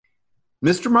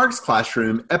Mr. Mark's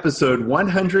Classroom, episode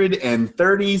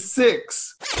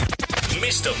 136.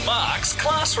 Mr. Mark's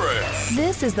Classroom.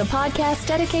 This is the podcast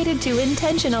dedicated to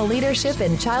intentional leadership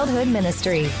in childhood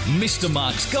ministry. Mr.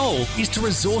 Mark's goal is to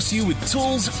resource you with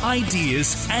tools,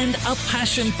 ideas, and a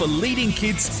passion for leading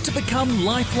kids to become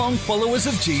lifelong followers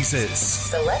of Jesus.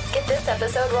 So let's get this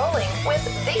episode rolling with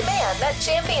the man that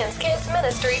champions kids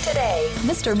ministry today,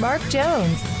 Mr. Mark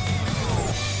Jones.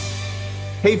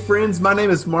 Hey friends, my name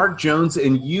is Mark Jones,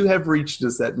 and you have reached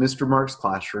us at Mr. Mark's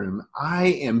Classroom.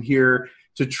 I am here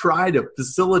to try to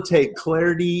facilitate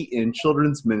clarity in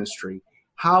children's ministry,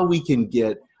 how we can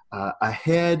get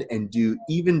ahead and do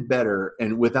even better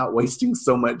and without wasting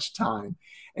so much time.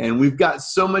 And we've got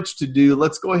so much to do.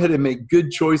 Let's go ahead and make good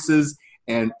choices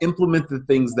and implement the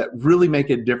things that really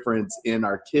make a difference in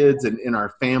our kids and in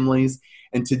our families.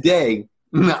 And today,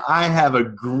 I have a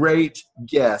great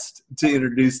guest to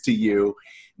introduce to you.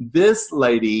 This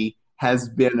lady has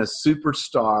been a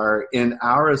superstar in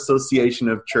our association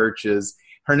of churches.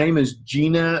 Her name is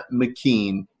Gina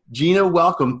McKean. Gina,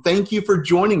 welcome. Thank you for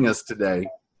joining us today.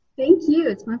 Thank you.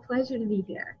 It's my pleasure to be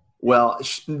here. Well,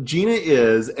 Gina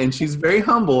is, and she's very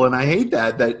humble, and I hate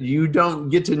that you don't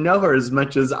get to know her as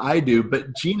much as I do,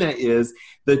 but Gina is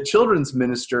the children's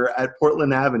minister at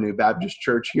Portland Avenue Baptist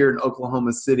Church here in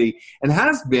Oklahoma City, and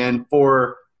has been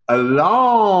for a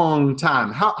long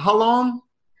time. How long?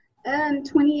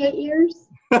 28 years.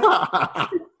 Okay,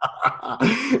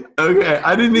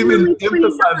 I didn't even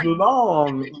emphasize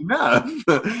long enough.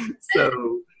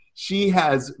 So she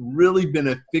has really been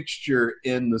a fixture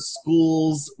in the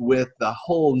schools with the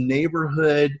whole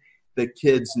neighborhood. The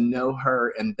kids know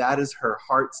her, and that is her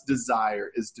heart's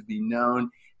desire, is to be known,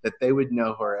 that they would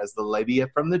know her as the lady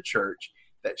from the church,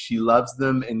 that she loves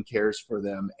them and cares for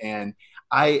them. And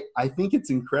I think it's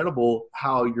incredible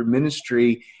how your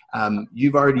ministry,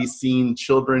 you've already seen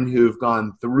children who have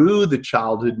gone through the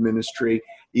childhood ministry,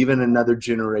 even another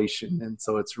generation. And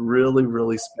so it's really,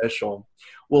 really special.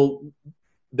 Well,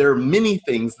 there are many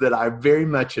things that I very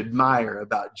much admire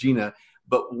about Gina,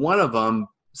 but one of them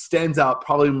stands out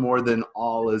probably more than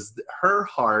all is her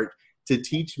heart to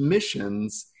teach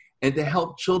missions and to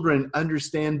help children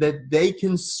understand that they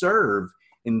can serve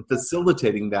in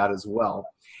facilitating that as well.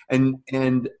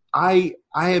 And I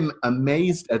am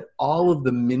amazed at all of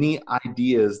the many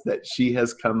ideas that she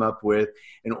has come up with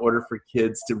in order for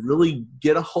kids to really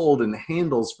get a hold and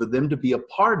handles for them to be a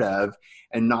part of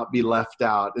and not be left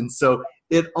out. And so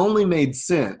it only made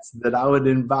sense that I would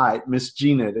invite Miss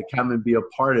Gina to come and be a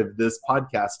part of this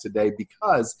podcast today,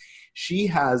 because she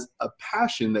has a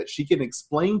passion that she can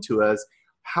explain to us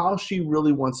how she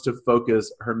really wants to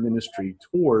focus her ministry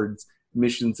towards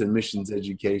missions and missions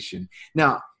education.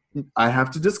 Now, I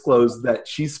have to disclose that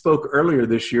she spoke earlier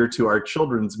this year to our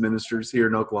children's ministers here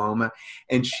in Oklahoma,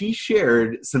 and she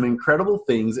shared some incredible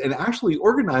things and actually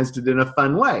organized it in a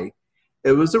fun way.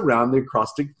 It was around the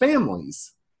acrostic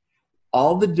families,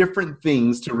 all the different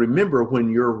things to remember when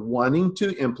you're wanting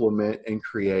to implement and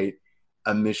create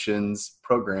a missions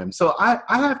program. So I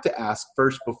have to ask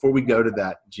first, before we go to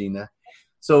that, Gina,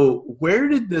 so where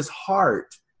did this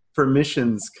heart for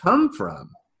missions come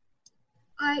from?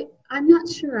 I'm not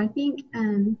sure. I think,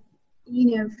 from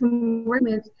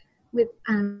working with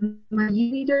my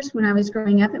youth leaders when I was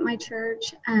growing up at my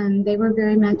church, they were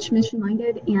very much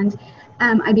mission-minded, and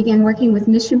I began working with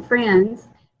mission friends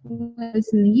when I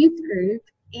was in the youth group,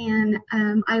 and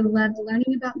I loved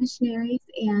learning about missionaries,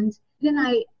 and then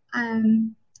I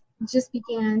just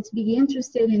began to be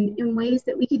interested in ways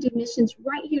that we could do missions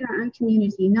right here in our own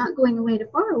community, not going away to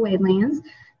faraway lands,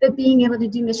 but being able to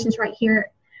do missions right here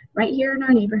in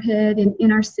our neighborhood and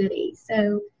in our city.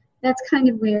 So that's kind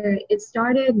of where it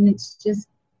started, and it's just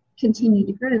continued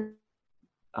to grow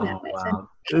that way. Wow.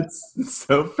 It's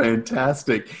so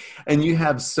fantastic. And you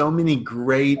have so many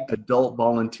great adult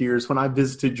volunteers. When I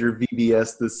visited your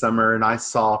VBS this summer and I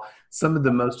saw some of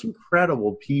the most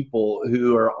incredible people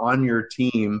who are on your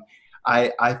team,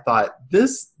 I thought,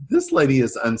 this lady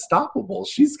is unstoppable.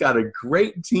 She's got a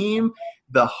great team,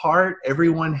 the heart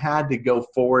everyone had to go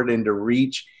forward and to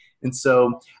reach. And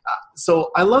so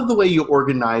I love the way you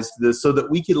organized this so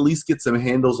that we could at least get some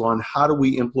handles on how do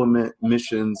we implement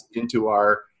missions into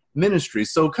our ministry.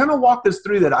 So kind of walk us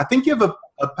through that. I think you have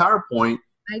a PowerPoint.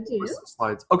 I do. With some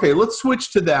slides. Okay, let's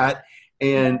switch to that,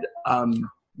 and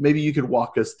maybe you could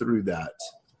walk us through that.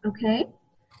 Okay.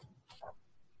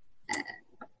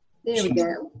 There we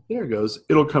go. There it goes.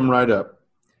 It'll come right up.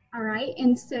 All right,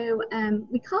 and so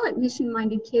we call it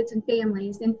mission-minded kids and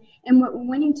families, and what we're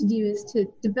wanting to do is to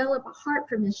develop a heart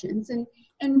for missions, and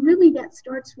really that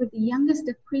starts with the youngest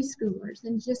of preschoolers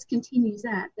and just continues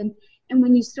up, and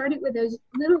when you start it with those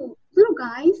little little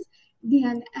guys,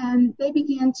 then they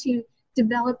began to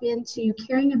develop into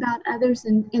caring about others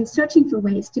and searching for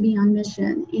ways to be on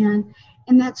mission.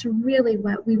 And that's really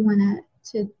what we want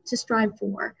to strive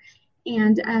for.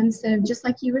 And so just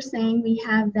like you were saying, we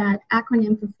have that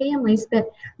acronym for families, but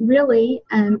really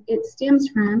it stems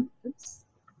from,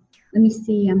 let me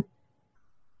see,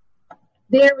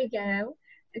 there we go.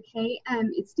 Okay,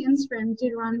 it stems from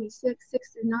Deuteronomy 6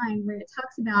 through 9, where it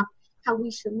talks about how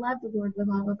we should love the Lord with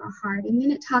all of our heart. And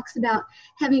then it talks about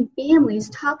having families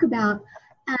talk about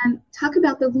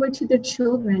the Lord to their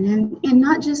children, and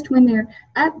not just when they're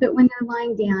up, but when they're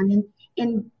lying down,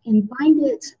 and bind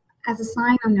it as a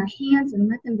sign on their hands, and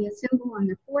let them be a symbol on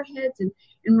their foreheads,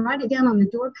 and write it down on the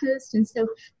doorpost. And so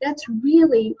that's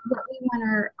really what we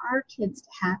want our kids to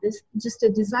have, is just a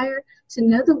desire to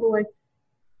know the Lord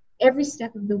every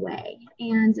step of the way.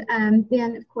 And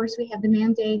then, of course, we have the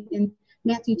mandate in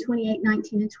Matthew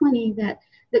 28:19 and 20 that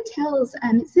tells,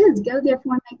 it says, go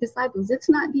therefore and make disciples. It's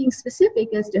not being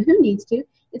specific as to who needs to.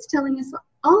 It's telling us,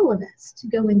 all of us, to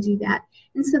go and do that.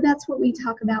 And so that's what we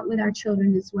talk about with our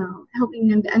children as well, helping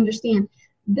them to understand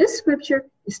this scripture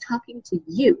is talking to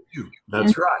you.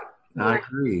 That's right. I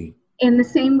agree. And the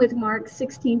same with Mark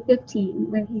 16:15,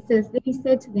 where he says, that he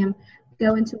said to them,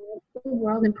 go into the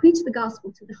world and preach the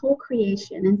gospel to the whole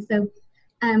creation. And so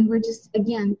we're just,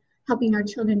 again, helping our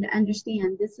children to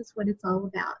understand this is what it's all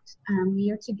about.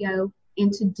 We are to go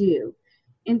and to do.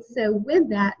 And so with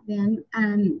that, then...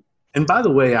 and by the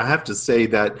way, I have to say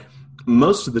that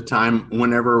most of the time,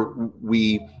 whenever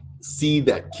we see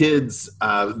that kids,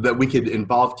 that we could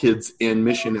involve kids in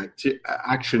mission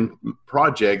action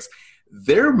projects,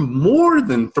 they're more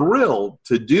than thrilled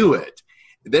to do it.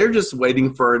 They're just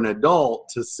waiting for an adult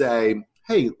to say,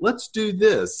 hey, let's do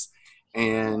this.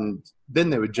 And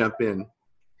then they would jump in.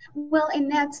 Well, and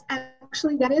that's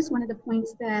actually, that is one of the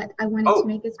points that I wanted to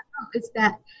make as well, is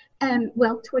that,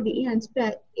 well, toward the end,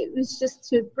 but it was just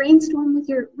to brainstorm with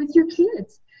your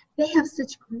kids. They have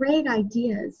such great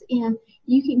ideas, and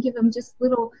you can give them just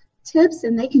little tips,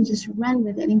 and they can just run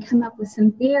with it and come up with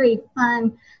some very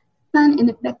fun and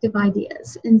effective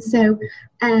ideas. And so,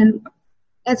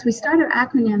 as we start our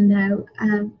acronym, though,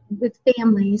 with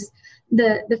families,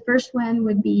 the first one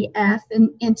would be F,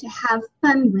 and to have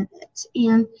fun with it.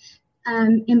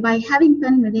 And by having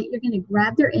fun with it, you're going to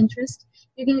grab their interest,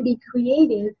 you're going to be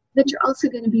creative, but you're also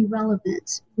going to be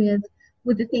relevant with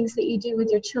the things that you do with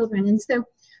your children. And so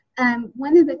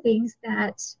one of the things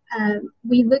that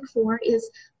we look for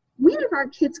is, when are our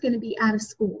kids going to be out of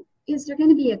school? Is there going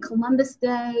to be a Columbus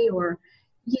Day or,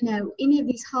 any of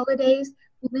these holidays?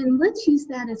 Well, then let's use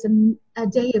that as a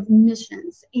day of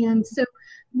missions. And so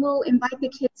we'll invite the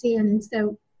kids in. And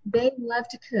so they love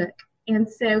to cook. And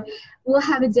so we'll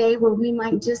have a day where we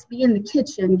might just be in the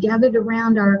kitchen, gathered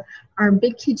around our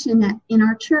big kitchen in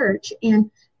our church, and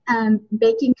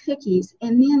baking cookies.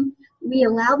 And then we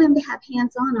allow them to have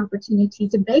hands-on opportunity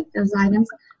to bake those items,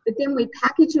 but then we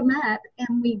package them up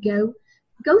and we go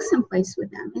someplace with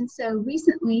them. And so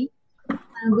recently,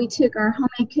 we took our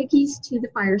homemade cookies to the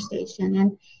fire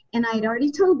station, and I had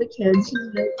already told the kids.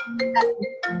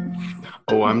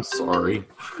 Oh, I'm sorry.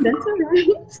 That's all right.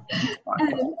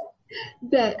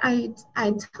 But I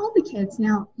told the kids,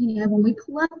 now, when we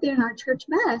pull up there in our church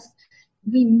bus,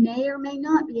 we may or may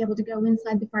not be able to go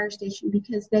inside the fire station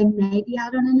because they may be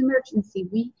out on an emergency.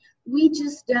 We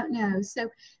just don't know. So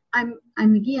I'm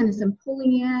again, as I'm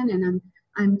pulling in and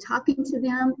I'm talking to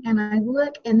them, and I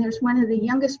look, and there's one of the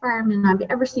youngest firemen I've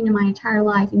ever seen in my entire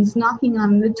life, and he's knocking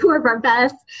on the door of our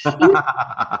bus. He's going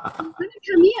to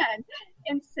come in.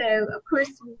 And so, of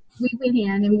course, we went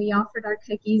in and we offered our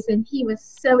cookies, and he was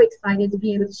so excited to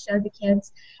be able to show the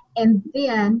kids. And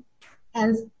then,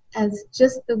 as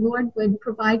just the Lord would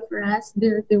provide for us,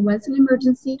 there was an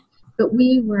emergency, but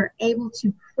we were able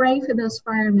to pray for those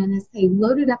firemen as they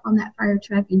loaded up on that fire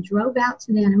truck and drove out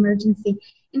to that emergency.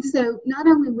 And so not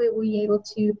only were we able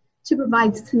to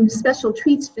provide some special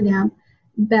treats for them,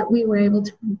 but we were able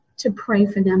to pray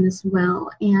for them as well,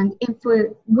 and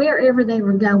for wherever they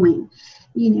were going,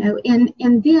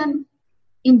 and then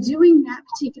in doing that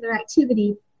particular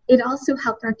activity, it also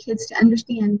helped our kids to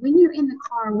understand, when you're in the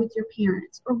car with your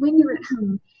parents or when you're at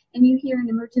home and you hear an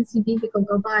emergency vehicle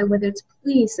go by, whether it's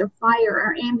police or fire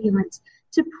or ambulance,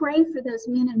 to pray for those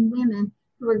men and women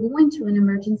who are going to an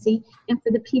emergency and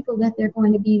for the people that they're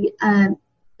going to be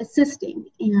assisting.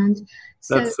 And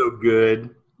so, that's so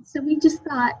good. So we just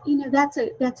thought,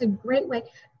 that's a great way.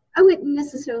 I wouldn't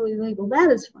necessarily label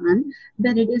that as fun,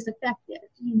 but it is effective,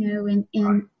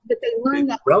 and but they learn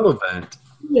that relevant.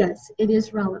 Yes, it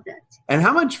is relevant. And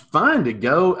how much fun to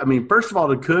go. I mean, first of all,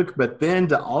 to cook, but then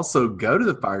to also go to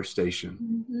the fire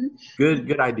station. Mm-hmm.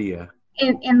 Good idea.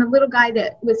 And the little guy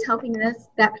that was helping us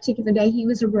that particular day, he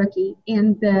was a rookie,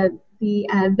 and the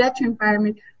veteran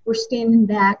firemen were standing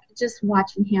back just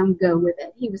watching him go with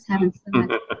it. He was having so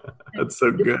much That's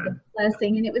so good.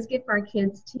 blessing, and it was good for our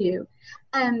kids too.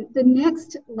 The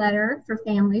next letter for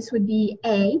families would be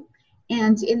A,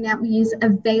 and in that we use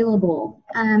available.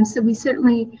 So we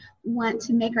certainly want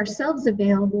to make ourselves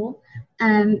available.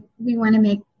 We want to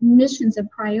make missions a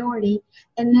priority.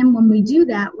 And then when we do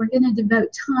that, we're going to devote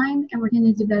time and we're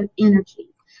going to devote energy.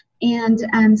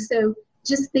 And so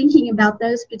just thinking about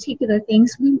those particular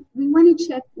things, we want to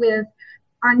check with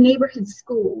our neighborhood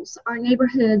schools, our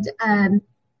neighborhood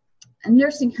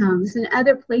nursing homes, and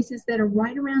other places that are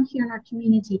right around here in our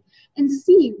community, and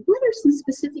see what are some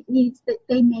specific needs that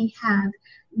they may have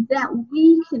that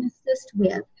we can assist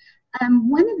with.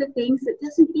 One of the things that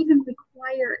doesn't even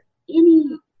require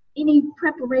any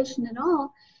preparation at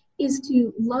all is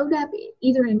to load up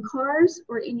either in cars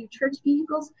or in your church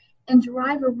vehicles and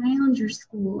drive around your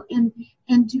school and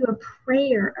do a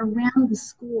prayer around the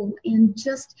school and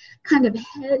just kind of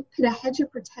put a hedge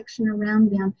of protection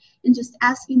around them and just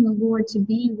asking the Lord to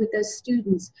be with those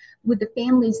students, with the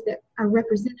families that are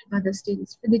represented by those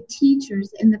students, for the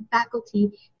teachers and the faculty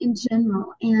in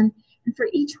general, and for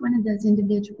each one of those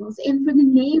individuals, and for the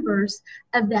neighbors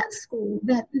of that school,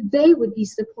 that they would be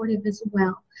supportive as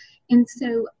well. And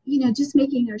so, just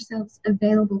making ourselves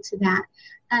available to that.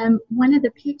 One of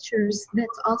the pictures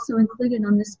that's also included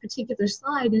on this particular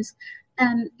slide is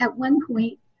at one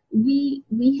point we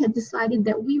had decided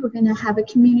that we were going to have a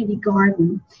community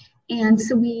garden. And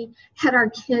so we had our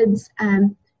kids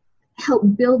help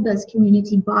build those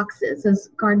community boxes, those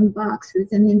garden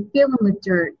boxes, and then fill them with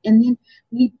dirt. And then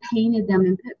we painted them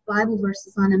and put Bible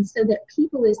verses on them so that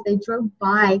people, as they drove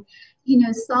by,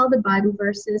 saw the Bible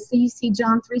verses. So you see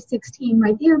John 3:16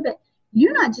 right there, but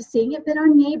you're not just seeing it, but our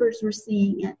neighbors were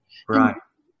seeing it. Right. And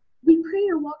we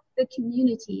prayer walked the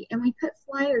community, and we put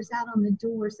flyers out on the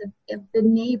doors of the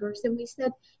neighbors, and we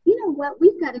said, you know what,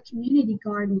 we've got a community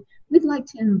garden. We'd like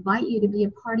to invite you to be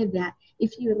a part of that.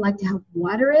 If you would like to help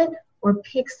water it or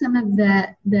pick some of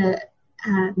the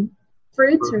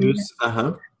fruits or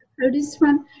the produce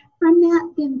from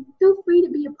that, then feel free to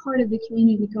be a part of the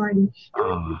community garden. And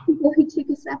we had people who took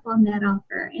us up on that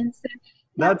offer. And so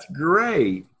that's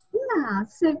great. Yeah,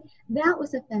 so that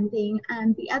was a fun thing.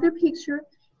 The other picture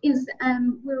is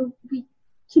where we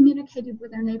communicated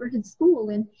with our neighborhood school,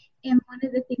 and one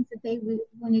of the things that they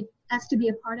wanted us to be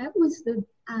a part of was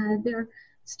their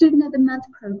Student of the Month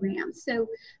program. So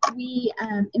we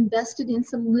invested in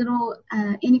some little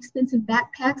inexpensive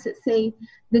backpacks that say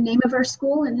the name of our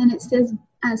school, and then it says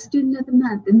Student of the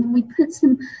Month, and then we put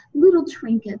some little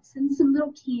trinkets and some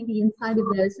little candy inside of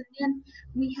those, and then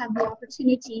we have the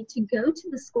opportunity to go to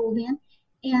the school then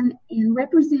and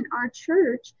represent our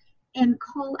church and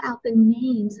call out the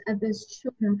names of those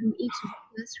children from each of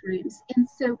the classrooms. And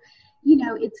so,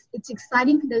 it's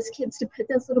exciting for those kids to put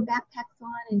those little backpacks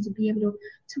on and to be able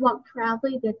to walk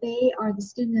proudly that they are the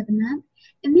Student of the Month.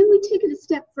 And then we took it a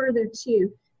step further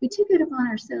too. We took it upon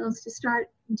ourselves to start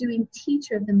doing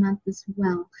Teacher of the Month as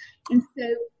well. And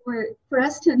so for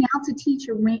us to announce a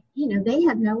teacher, they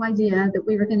had no idea that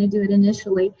we were going to do it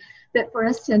initially, but for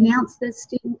us to announce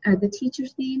the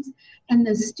teachers' names, and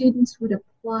the students would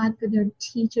applaud for their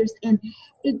teachers, and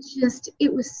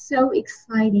it was so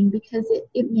exciting because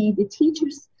it made the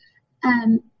teachers,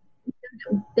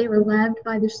 they were loved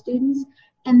by their students,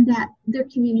 and that their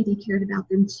community cared about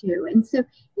them too. And so,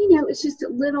 it's just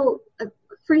a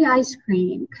free ice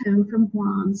cream cone from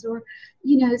Guam's, or,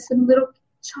 some little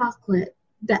chocolate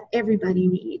that everybody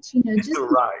needs, just,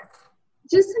 right.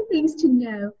 Just some things to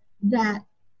know that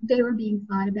they were being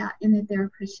thought about and that they're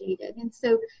appreciated. And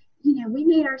so, we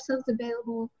made ourselves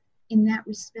available in that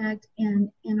respect,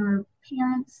 and our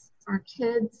parents, our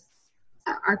kids,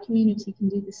 our community can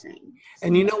do the same.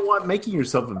 And you know what? Making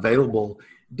yourself available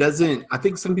I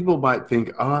think some people might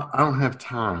think, oh, I don't have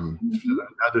time. Mm-hmm.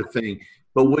 Another thing.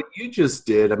 But what you just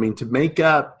did, to make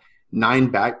up 9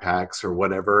 backpacks or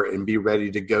whatever and be ready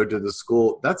to go to the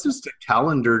school, that's just a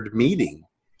calendared meeting.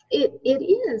 It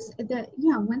is that,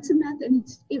 once a month, and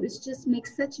it was just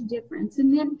makes such a difference.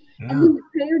 And then the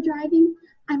prayer driving,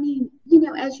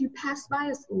 as you pass by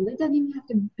a school, it doesn't even have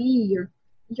to be your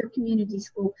community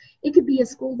school. It could be a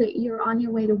school that you're on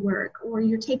your way to work, or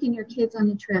you're taking your kids on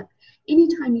a trip.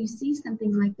 Anytime you see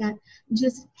something like that,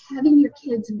 just having your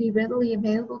kids be readily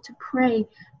available to pray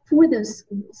for those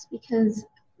schools, because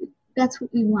that's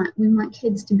what we want. We want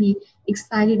kids to be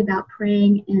excited about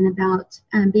praying and about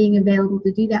being available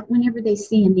to do that whenever they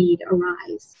see a need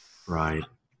arise. Right.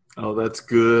 Oh, that's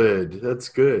good. That's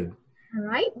good. All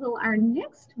right. Well, our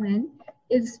next one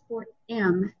is for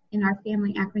M in our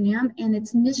family acronym, and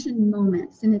it's mission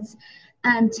moments. And it's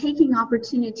taking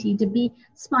opportunity to be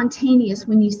spontaneous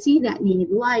when you see that need,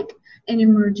 like an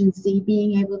emergency,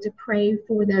 being able to pray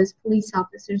for those police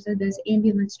officers or those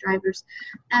ambulance drivers.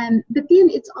 But then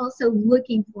it's also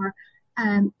looking for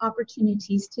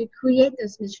opportunities to create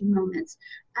those mission moments.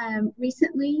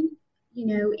 Recently,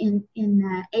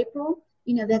 in April,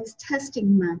 that's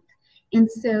testing month. And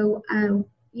so,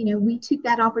 we took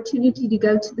that opportunity to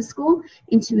go to the school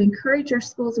and to encourage our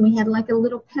schools. And we had like a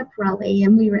little pep rally,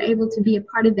 and we were able to be a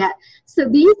part of that. So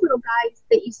these little guys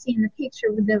that you see in the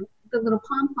picture with the little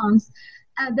pom-poms,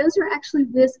 those are actually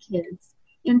whiz kids.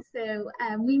 And so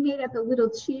we made up a little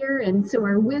cheer. And so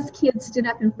our whiz kids stood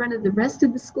up in front of the rest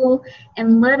of the school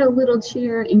and led a little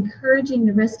cheer, encouraging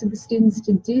the rest of the students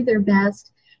to do their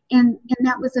best. And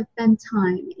that was a fun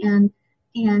time. And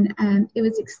it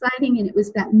was exciting, and it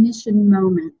was that mission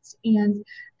moment. And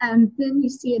then you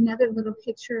see another little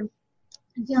picture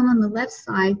down on the left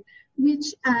side, which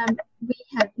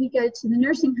we go to the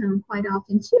nursing home quite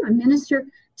often too and minister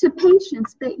to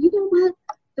patients. But you know what?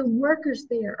 The workers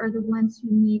there are the ones who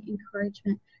need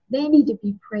encouragement. They need to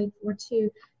be prayed for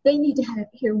too. They need to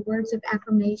hear words of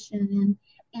affirmation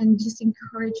and just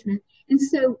encouragement. And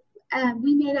so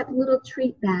we made up little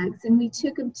treat bags, and we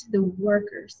took them to the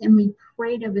workers, and we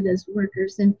prayed over those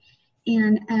workers. And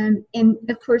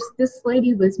of course, this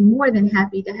lady was more than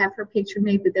happy to have her picture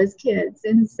made with those kids.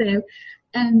 And so,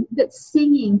 but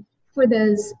singing for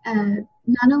those,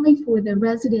 not only for the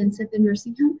residents at the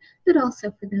nursing home, but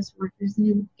also for those workers,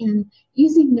 and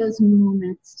using those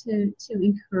moments to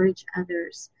encourage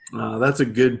others. That's a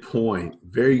good point.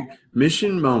 Very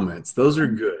mission moments. Those are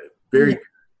good. Very good.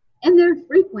 And they're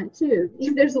frequent too.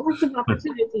 There's lots of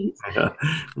opportunities.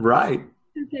 Right.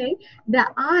 Okay. The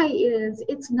I is,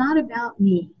 it's not about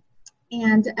me.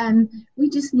 And we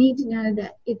just need to know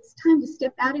that it's time to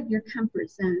step out of your comfort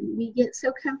zone. We get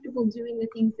so comfortable doing the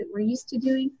things that we're used to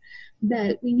doing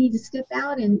that we need to step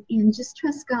out and just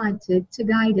trust God to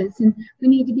guide us. And we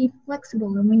need to be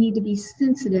flexible, and we need to be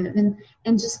sensitive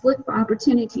and just look for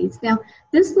opportunities. Now,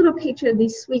 this little picture of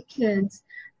these sweet kids,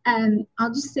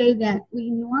 I'll just say that we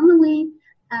normally,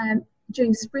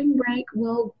 during spring break,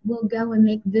 we'll go and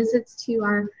make visits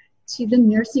to the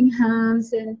nursing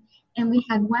homes, and we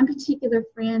had one particular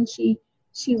friend. She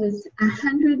was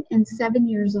 107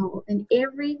 years old, and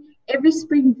every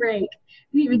spring break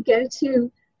we would go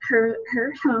to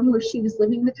her home where she was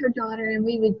living with her daughter, and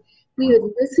we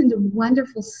would listen to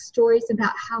wonderful stories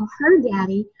about how her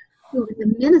daddy, who was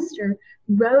a minister,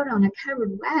 rode on a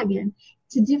covered wagon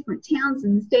to different towns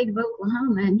in the state of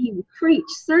Oklahoma, and he would preach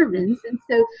sermons. And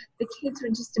so the kids were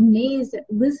just amazed at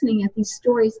listening at these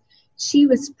stories. She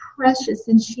was precious,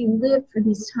 and she lived for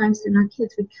these times when our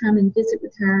kids would come and visit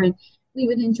with her, and we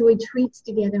would enjoy treats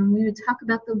together, and we would talk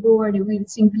about the Lord, and we would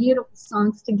sing beautiful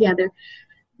songs together.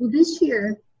 Well, this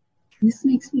year, this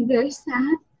makes me very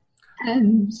sad,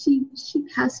 and she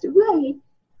passed away.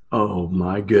 Oh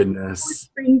my goodness.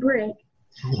 Spring break.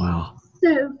 Wow.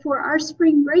 So for our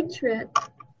spring break trip,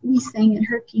 we sang at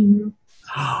her funeral.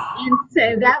 And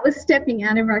so that was stepping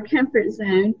out of our comfort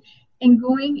zone and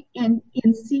going and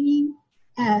singing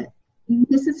at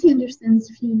Mrs. Henderson's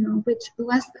funeral, which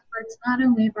blessed the hearts not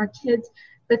only of our kids,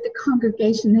 but the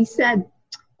congregation. They said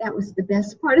that was the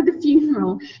best part of the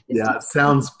funeral. Yeah, it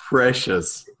sounds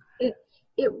precious.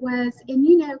 It was, and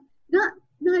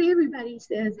not everybody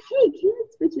says, "Hey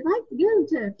kids, would you like to go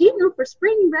to a funeral for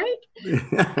spring break?"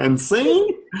 And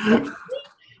sing?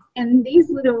 And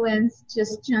these little ones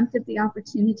just jumped at the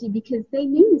opportunity because they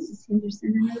knew Mrs.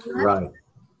 Henderson, and they loved her.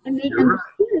 And they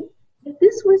understood that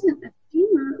this wasn't a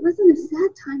funeral, it wasn't a sad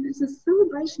time, it was a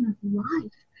celebration of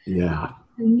life. Yeah.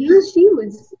 And now she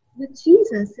was with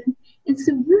Jesus, and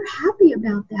so we're happy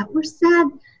about that. We're sad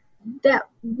that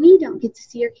we don't get to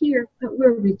see her here, but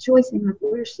we're rejoicing of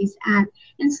where she's at.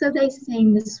 And so they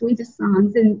sang the sweetest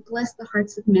songs and blessed the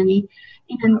hearts of many.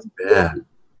 And then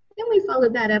we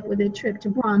followed that up with a trip to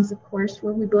Brahms, of course,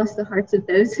 where we blessed the hearts of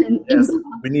those. Yes,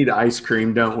 we need ice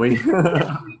cream, don't we?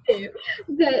 We do.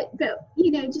 But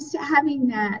just having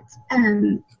that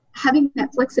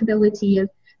flexibility of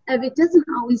it doesn't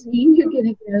always mean you're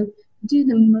going to go do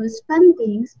the most fun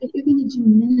things, but you're going to do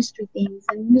ministry things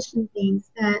and mission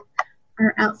things that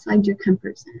are outside your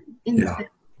comfort zone. And so,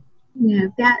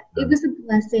 that it was a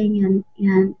blessing,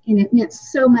 and it meant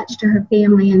so much to her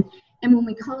family. And when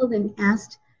we called and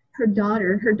asked her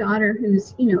daughter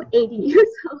who's 80 years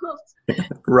old.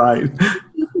 Right.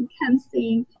 You could come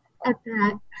sing at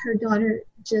that. Her daughter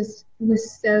just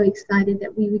was so excited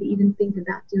that we would even think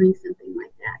about doing something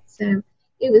like that. So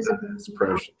it was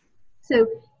precious. So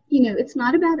it's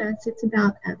not about us; it's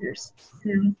about others.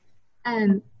 So,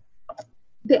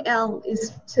 the L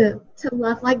is to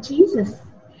love like Jesus,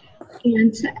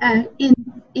 and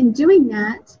in doing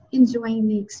that, enjoying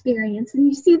the experience. And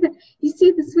you see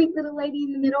the sweet little lady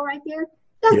in the middle right there.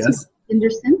 That's Yes.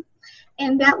 Henderson,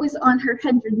 and that was on her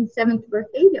 107th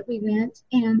birthday that we went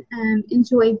and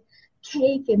enjoyed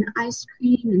cake and ice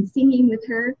cream and singing with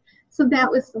her. So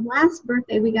that was the last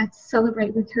birthday we got to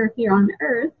celebrate with her here on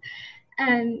Earth.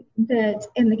 And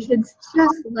the kids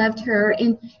just loved her.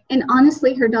 And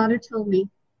honestly, her daughter told me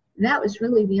that was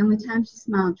really the only time she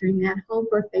smiled during that whole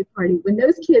birthday party. When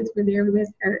those kids were there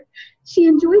with her, she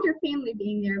enjoyed her family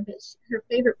being there, but her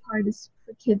favorite part is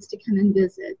for kids to come and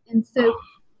visit. And so,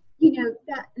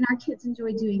 that, and our kids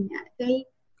enjoy doing that. They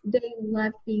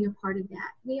love being a part of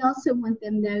that. We also want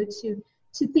them, though,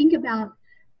 to think about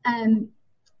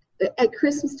at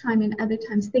Christmas time and other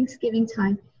times, Thanksgiving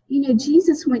time,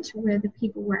 Jesus went to where the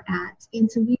people were at. And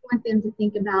so we want them to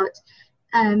think about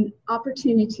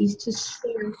opportunities to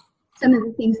share some of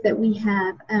the things that we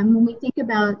have. When we think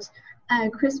about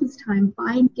Christmas time,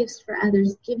 buying gifts for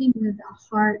others, giving with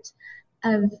a heart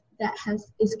that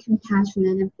is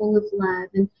compassionate and full of love,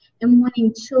 and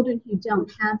wanting children who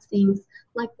don't have things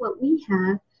like what we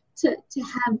have to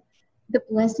have the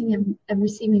blessing of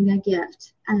receiving a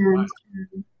gift.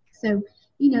 So,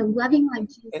 loving like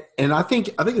Jesus. And I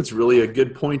think it's really a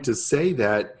good point to say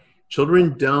that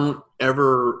children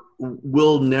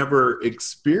will never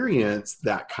experience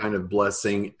that kind of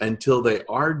blessing until they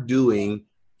are doing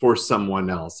for someone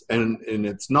else. And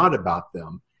it's not about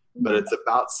them, but it's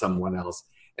about someone else.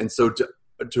 And so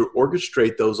to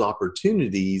orchestrate those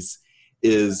opportunities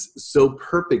is so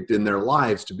perfect in their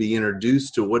lives, to be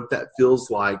introduced to what that feels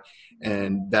like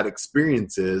and that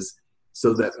experience is,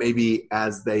 so that maybe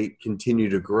as they continue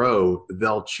to grow,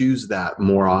 they'll choose that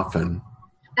more often.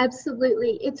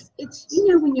 Absolutely. It's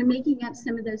when you're making up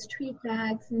some of those treat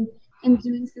bags and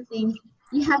doing some things,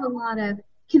 you have a lot of,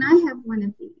 can I have one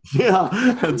of these? Yeah,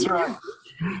 that's right.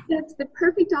 That's the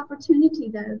perfect opportunity,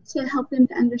 though, to help them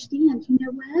to understand,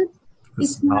 what?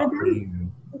 It's not about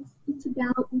you. It's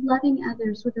about loving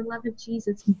others with the love of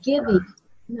Jesus, giving,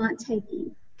 not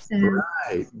taking. So.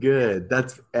 Right. Good.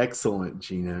 That's excellent,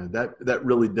 Gina. That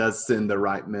really does send the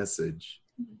right message.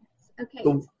 Okay.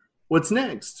 So what's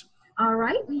next? All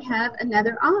right. We have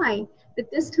another I,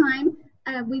 but this time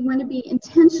we want to be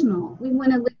intentional. We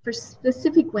want to look for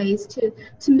specific ways to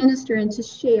minister and to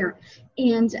share.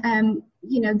 And,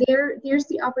 there's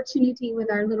the opportunity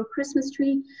with our little Christmas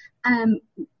tree.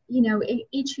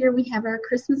 Each year we have our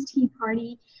Christmas tea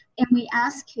party, and we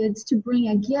ask kids to bring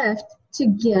a gift to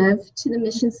give to the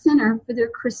Mission Center for their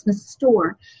Christmas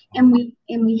store. And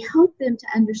we help them to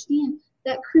understand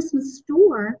that Christmas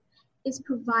store is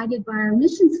provided by our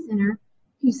Mission Center,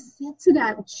 who sets it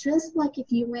up just like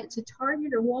if you went to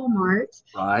Target or Walmart.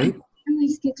 Right.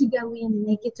 Families get to go in and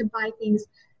they get to buy things.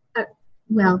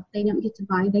 They don't get to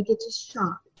buy, they get to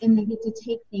shop, and they get to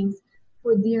take things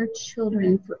for their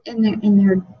children.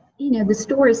 The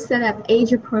store is set up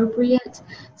age appropriate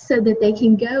so that they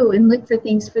can go and look for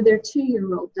things for their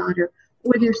 2-year-old daughter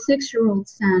or their 6-year-old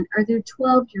son or their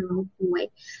 12-year-old boy,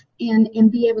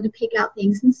 and be able to pick out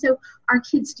things. And so our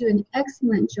kids do an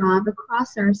excellent job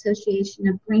across our association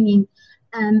of bringing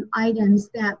items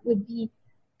that would be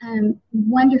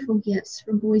wonderful gifts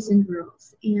for boys and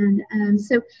girls. And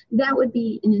so that would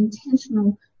be an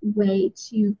intentional way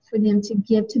for them to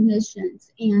give to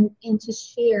missions and to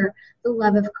share the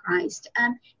love of Christ.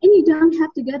 And you don't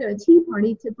have to go to a tea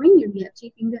party to bring your gift.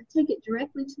 You can take it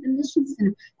directly to the Mission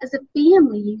Center. As a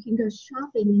family, you can go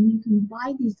shopping and you can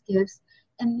buy these gifts,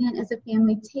 and then as a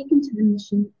family take them to the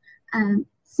Mission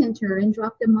Center and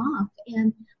drop them off,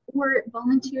 or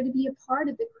volunteer to be a part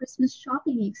of the Christmas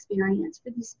shopping experience for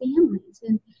these families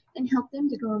and help them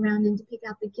to go around and to pick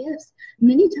out the gifts.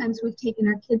 Many times we've taken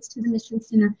our kids to the Mission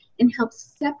Center and helped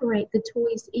separate the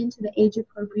toys into the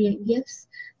age-appropriate gifts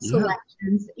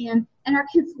selections. And our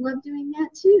kids love doing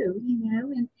that too,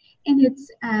 and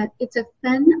it's a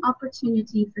fun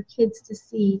opportunity for kids to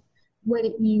see what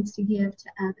it means to give to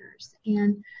others.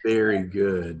 And very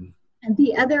good. And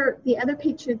the other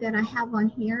picture that I have on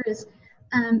here is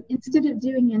instead of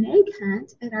doing an egg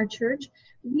hunt at our church,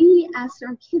 we asked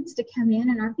our kids to come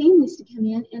in and our families to come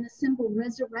in and assemble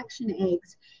resurrection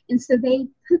eggs. And so they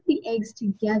put the eggs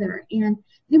together, and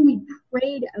then we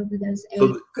prayed over those eggs.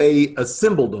 So they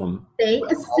assembled them. They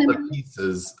assembled all the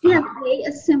pieces. Yeah, they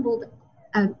assembled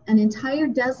an entire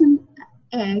dozen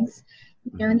eggs,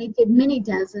 and they did many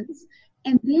dozens.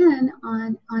 And then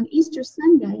on Easter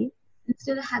Sunday,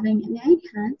 instead of having an egg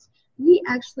hunt, we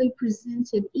actually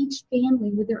presented each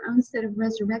family with their own set of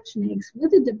resurrection eggs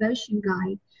with a devotion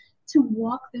guide to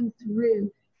walk them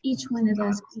through each one of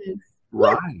those eggs.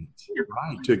 Right,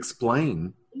 right, to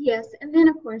explain. Yes, and then,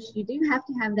 of course, you do have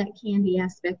to have that candy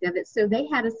aspect of it. So they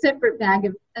had a separate bag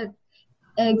of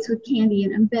eggs with candy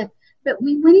in them. But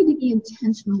we wanted to be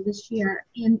intentional this year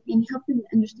in helping them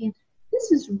understand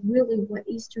this is really what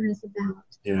Easter is about.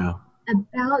 Yeah.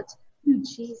 About who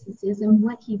Jesus is and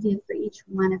what he did for each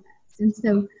one of us. And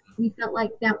so we felt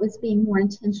like that was being more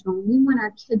intentional. We want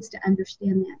our kids to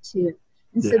understand that too.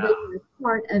 And so they were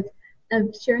part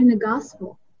of sharing the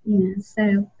gospel,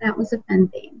 so that was a fun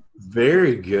thing.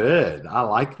 Very good. I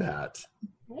like that.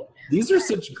 Okay. These are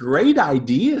such great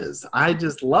ideas. I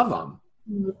just love them.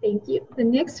 Well, thank you. The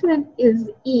next one is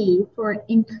E for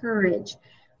encourage.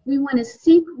 We want to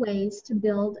seek ways to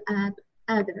build up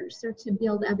others or to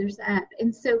build others up.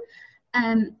 And so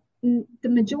the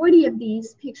majority of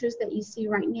these pictures that you see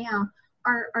right now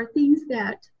are things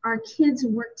that our kids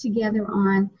work together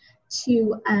on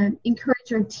to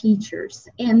encourage our teachers,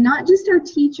 and not just our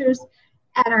teachers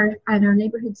at our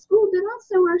neighborhood school, but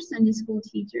also our Sunday school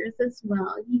teachers as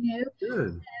well.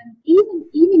 Good.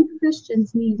 Even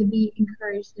Christians need to be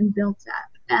encouraged and built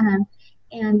up,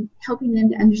 and helping them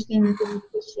to understand that they're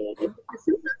appreciated. Because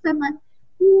sometimes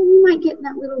we might get in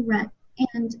that little rut,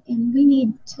 and we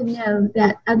need to know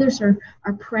that others are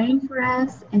praying for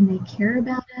us, and they care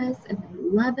about us, and they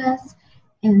love us,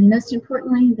 and most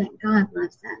importantly, that God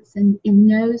loves us and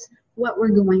knows what we're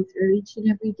going through each and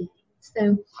every day.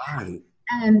 So,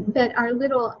 that our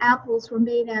little apples were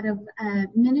made out of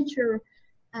miniature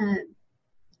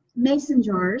mason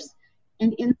jars,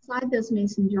 and inside those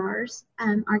mason jars,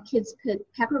 our kids put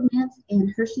peppermints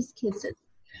and Hershey's Kisses.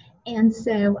 And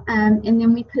so, and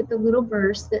then we put the little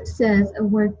verse that says, "A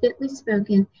word fitly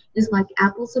spoken is like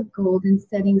apples of gold in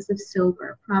settings of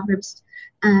silver." Proverbs,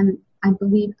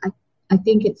 I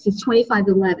think it says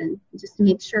 25:11, just to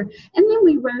make sure. And then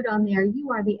we wrote on there, "You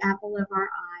are the apple of our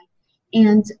eye."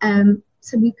 And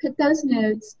so we put those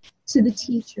notes to the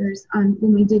teachers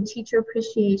when we did teacher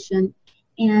appreciation.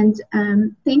 And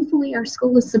thankfully, our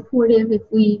school is supportive if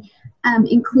we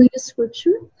include a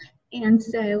scripture. And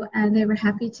so they were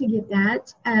happy to get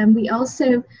that. We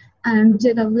also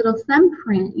did a little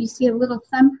thumbprint. You see a little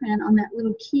thumbprint on that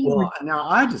little key. Well, now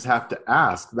I just have to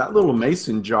ask, that little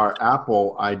mason jar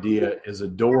apple idea is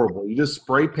adorable. You just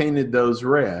spray painted those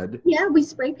red. Yeah, we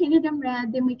spray painted them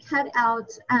red. Then we cut out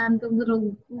the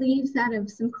little leaves out of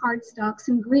some cardstock,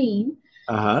 some green,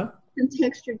 some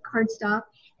textured cardstock.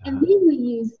 And then we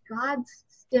used God's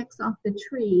sticks off the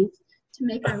trees to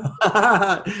make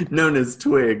our known as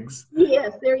twigs.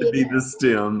 Yes, there you go. To be the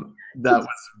stem. That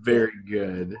was very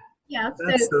good. Yeah,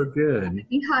 that's so good.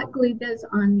 We hot glued those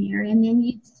on there, and then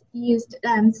you used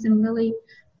some really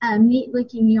neat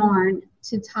looking yarn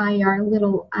to tie our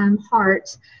little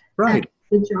heart to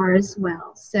the jar as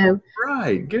well. So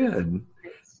good.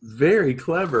 Very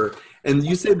clever. And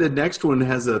you say the next one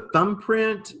has a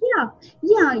thumbprint? Yeah.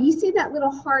 You see that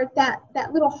little heart, that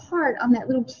little heart on that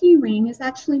little key ring is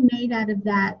actually made out of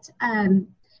that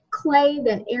clay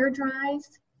that air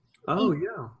dries. Oh,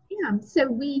 yeah. Yeah. So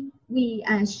we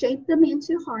shaped them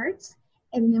into hearts,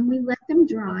 and then we let them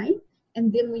dry,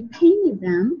 and then we painted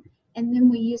them, and then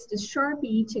we used a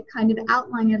Sharpie to kind of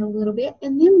outline it a little bit,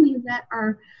 and then we let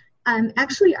our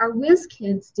whiz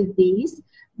kids did these,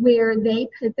 where they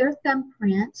put their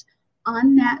thumbprint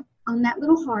on that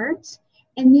little heart,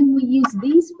 and then we used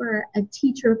these for a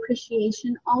teacher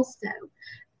appreciation also,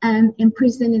 and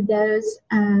presented those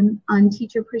on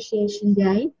Teacher Appreciation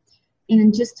Day,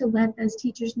 and just to let those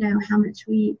teachers know how much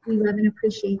we love and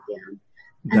appreciate them.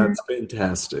 That's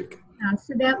fantastic.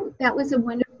 So that was a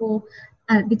wonderful.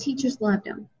 The teachers loved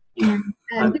them, and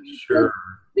I'm sure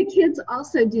the kids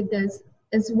also did those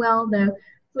as well, though,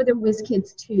 for the Whiz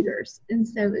Kids tutors, and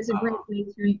so it was a great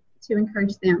way to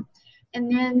encourage them. And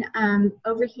then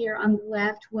over here on the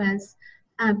left was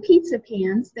pizza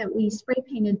pans that we spray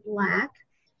painted black,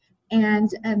 and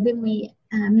then we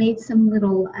made some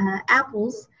little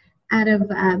apples out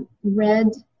of red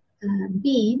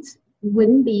beads,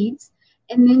 wooden beads,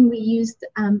 and then we used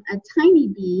a tiny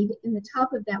bead in the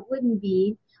top of that wooden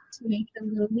bead to make a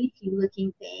little leafy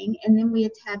looking thing. And then we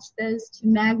attached those to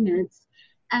magnets.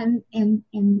 And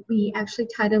we actually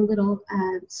tied a little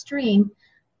string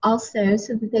also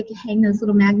so that they could hang those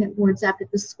little magnet boards up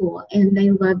at the school. And they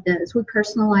loved those. We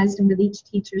personalized them with each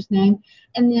teacher's name.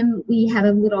 And then we had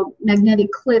a little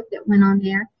magnetic clip that went on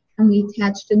there, and we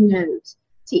attached a note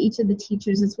to each of the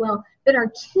teachers as well. But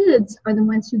our kids are the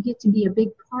ones who get to be a big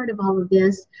part of all of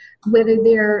this, whether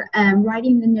they're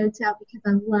writing the notes out, because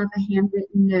I love a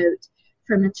handwritten note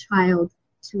from a child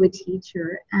to a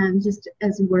teacher, just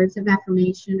as words of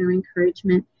affirmation or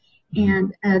encouragement.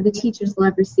 And the teachers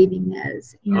love receiving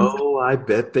those. And I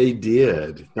bet they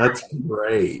did. That's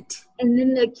great. And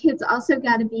then the kids also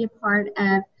got to be a part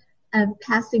of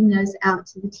passing those out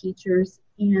to the teachers.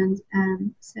 And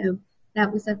so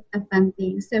that was a fun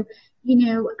thing. So,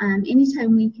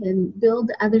 anytime we can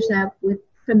build others up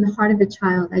from the heart of a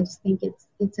child, I just think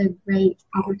it's a great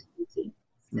opportunity.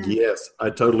 So. Yes, I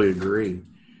totally agree.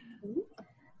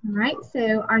 All right,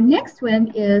 so our next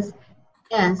one is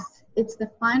S. It's the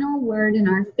final word in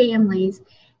our families,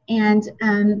 and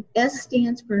S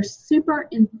stands for super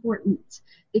important,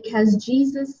 because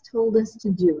Jesus told us to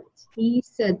do it. He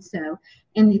said so,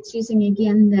 and it's using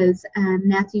again those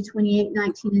Matthew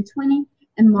 28:19 and 20,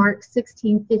 and Mark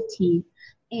 16:15.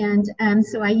 And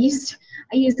so I used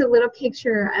a little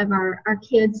picture of our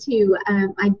kids who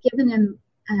I'd given them.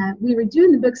 We were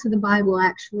doing the books of the Bible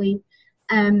actually.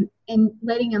 And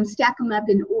letting them stack them up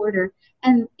in order.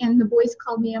 And the boys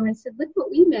called me over and said, "Look what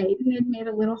we made." And they'd made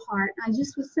a little heart. I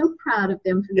just was so proud of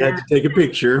them for that. You had to take a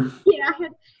picture. Yeah,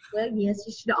 well, yes,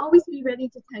 you should always be ready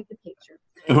to take a picture.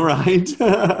 Right.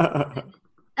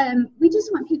 We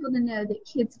just want people to know that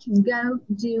kids can go,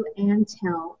 do, and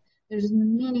tell. There's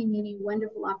many, many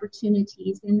wonderful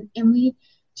opportunities. And we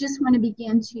just want to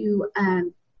begin to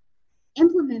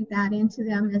implement that into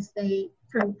them as they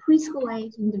from preschool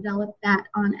age and develop that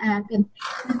on up. And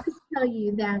I'll just tell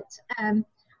you that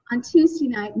on Tuesday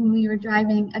night, when we were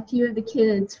driving a few of the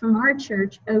kids from our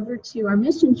church over to our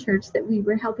mission church that we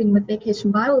were helping with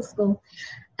Vacation Bible School,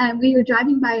 we were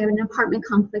driving by an apartment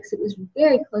complex that was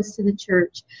very close to the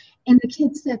church. And the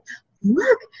kids said,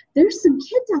 "Look, there's some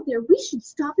kids out there. We should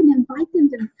stop and invite them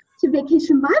to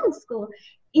Vacation Bible School."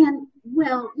 And,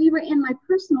 well, we were in my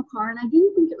personal car, and I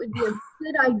didn't think it would be a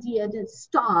good idea to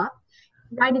stop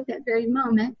right at that very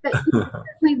moment. But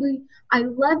I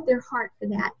loved their heart for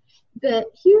that. But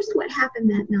here's what happened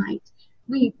that night.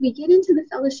 We get into the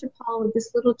fellowship hall of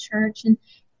this little church,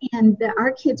 and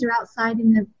our kids are outside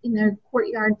in the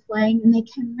courtyard playing, and they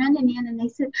came running in, and they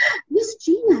said, "Miss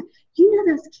Gina, you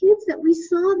know those kids that we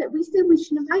saw that we said we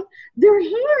should invite? They're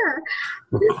here."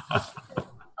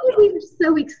 Oh, we were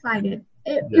so excited.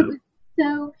 It was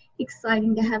so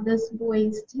exciting to have those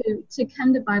boys to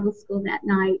come to Bible school that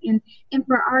night, and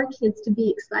for our kids to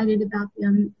be excited about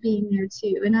them being there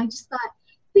too. And I just thought,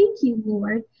 thank you,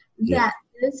 Lord, that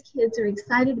those kids are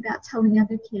excited about telling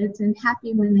other kids and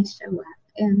happy when they show up.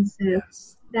 And so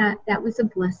that was a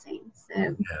blessing.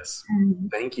 So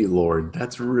thank you, Lord.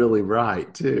 That's really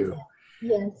right too.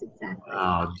 Yes, exactly.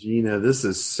 Wow, Gina, this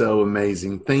is so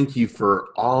amazing. Thank you for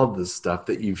all the stuff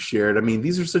that you've shared. I mean,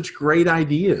 these are such great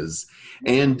ideas.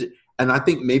 And I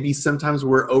think maybe sometimes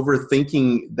we're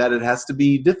overthinking that it has to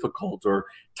be difficult or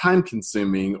time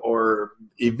consuming or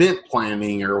event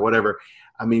planning or whatever.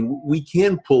 I mean, we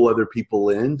can pull other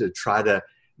people in to try to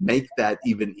make that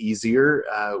even easier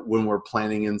when we're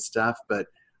planning and stuff. But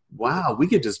wow, we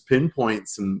could just pinpoint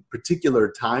some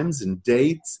particular times and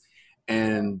dates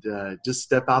and just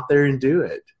step out there and do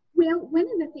it. Well, one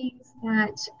of the things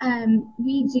that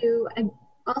we do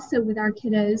also with our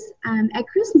kiddos at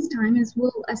Christmas time is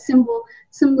we'll assemble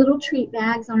some little treat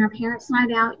bags on our parents'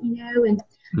 night out, and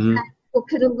we'll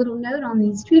put a little note on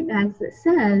these treat bags that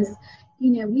says,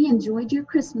 "We enjoyed your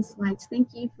Christmas lights. Thank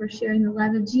you for sharing the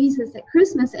love of Jesus at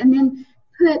Christmas." And then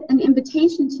put an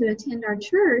invitation to attend our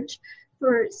church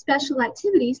for special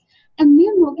activities. And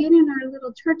then we'll get in our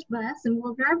little church bus and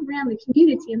we'll drive around the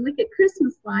community and look at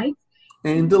Christmas lights.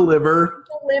 And deliver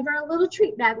a little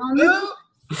treat bag on the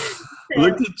so,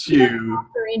 look at you.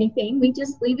 Or anything. We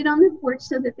just leave it on the porch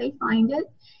so that they find it.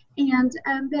 And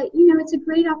but it's a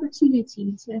great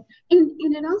opportunity to, and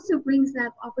it also brings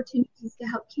up opportunities to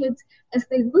help kids as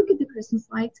they look at the Christmas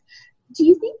lights. Do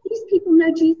you think these people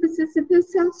know Jesus is at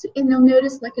this house? And they'll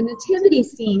notice like a nativity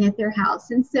scene at their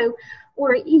house, and so,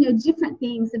 or different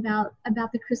things about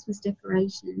the Christmas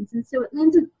decorations. And so it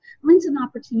lends an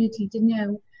opportunity to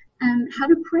know how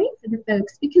to pray for the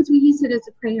folks, because we use it as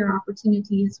a prayer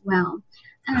opportunity as well.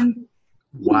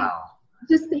 Wow.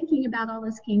 Just thinking about all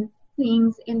those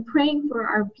things and praying for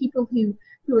our people who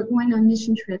are going on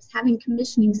mission trips, having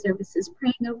commissioning services,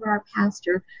 praying over our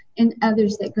pastor and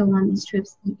others that go on these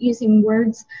trips, using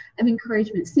words of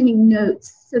encouragement, sending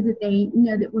notes so that they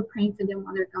know that we're praying for them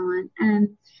while they're gone.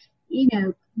 And,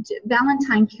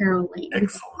 Valentine caroling.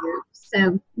 Excellent.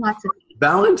 So lots of things.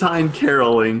 Valentine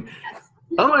caroling.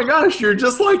 Oh my gosh, you're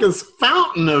just like a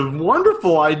fountain of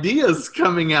wonderful ideas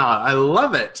coming out. I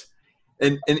love it.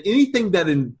 And anything that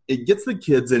it gets the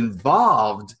kids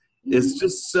involved is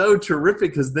just so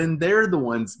terrific, because then they're the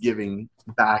ones giving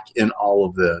back in all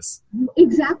of this.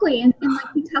 Exactly. And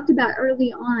like we talked about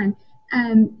early on,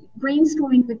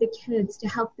 brainstorming with the kids to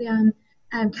help them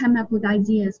come up with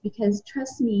ideas, because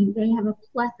trust me, they have a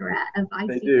plethora of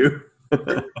ideas. They do.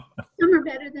 Some are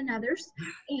better than others.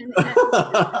 And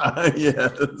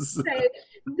yes. So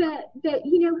that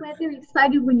you know what, they're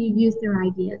excited when you use their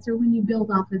ideas or when you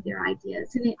build off of their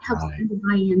ideas, and it helps them to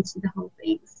buy into the whole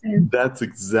thing. So that's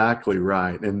exactly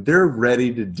right. And they're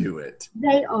ready to do it.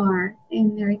 They are,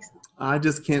 and they're excited. I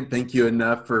just can't thank you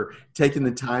enough for taking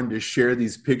the time to share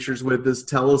these pictures with us,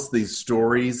 tell us these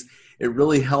stories. It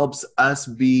really helps us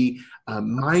be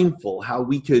mindful how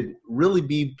we could really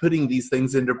be putting these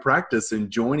things into practice and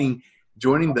joining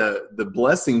the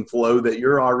blessing flow that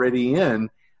you're already in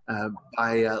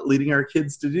by leading our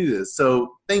kids to do this.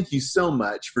 So thank you so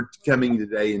much for coming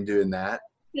today and doing that.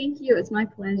 Thank you. It's my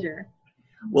pleasure.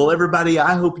 Well, everybody,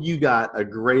 I hope you got a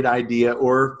great idea,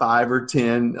 or 5 or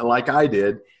 10 like I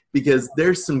did, because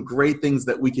there's some great things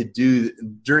that we could do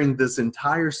during this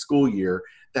entire school year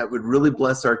that would really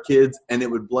bless our kids, and it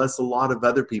would bless a lot of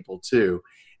other people too.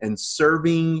 And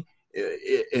serving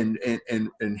and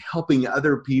helping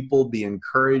other people be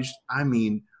encouraged. I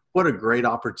mean, what a great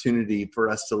opportunity for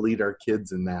us to lead our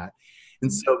kids in that.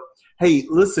 And so, hey,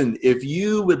 listen, if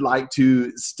you would like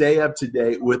to stay up to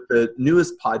date with the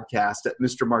newest podcast at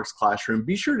Mr. Mark's Classroom,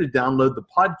 be sure to download the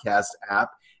podcast app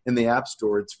in the App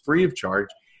Store. It's free of charge.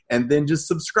 And then just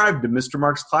subscribe to Mr.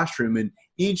 Mark's Classroom. And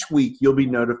each week you'll be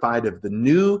notified of the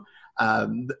new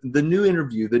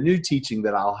interview, the new teaching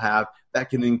that I'll have that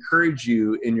can encourage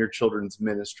you in your children's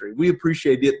ministry. We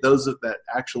appreciate it. Those that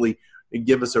actually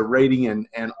give us a rating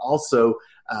and also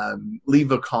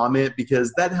leave a comment,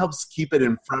 because that helps keep it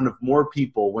in front of more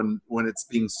people when it's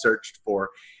being searched for.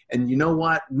 And you know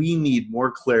what? We need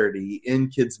more clarity in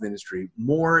kids ministry,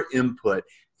 more input,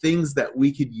 things that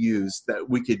we could use, that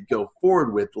we could go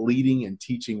forward with leading and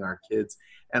teaching our kids.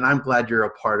 And I'm glad you're a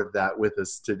part of that with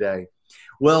us today.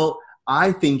 Well,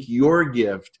 I think your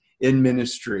gift in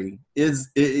ministry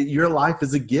your life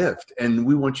is a gift, and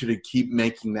we want you to keep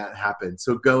making that happen.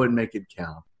 So go and make it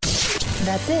count.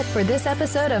 That's it for this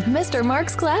episode of Mr.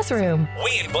 Mark's Classroom.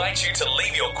 We invite you to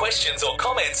leave your questions or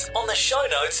comments on the show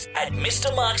notes at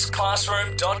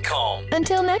mrmarksclassroom.com.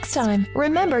 Until next time,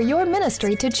 remember, your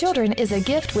ministry to children is a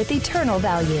gift with eternal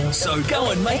value. So go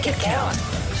and make it count.